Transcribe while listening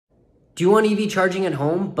Do you want EV charging at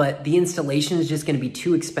home, but the installation is just going to be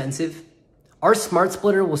too expensive? Our smart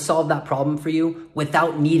splitter will solve that problem for you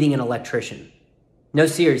without needing an electrician. No,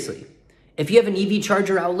 seriously. If you have an EV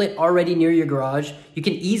charger outlet already near your garage, you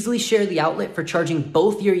can easily share the outlet for charging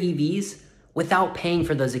both your EVs without paying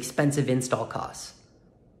for those expensive install costs.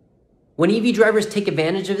 When EV drivers take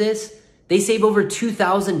advantage of this, they save over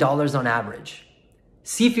 $2,000 on average.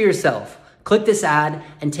 See for yourself. Click this ad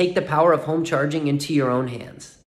and take the power of home charging into your own hands.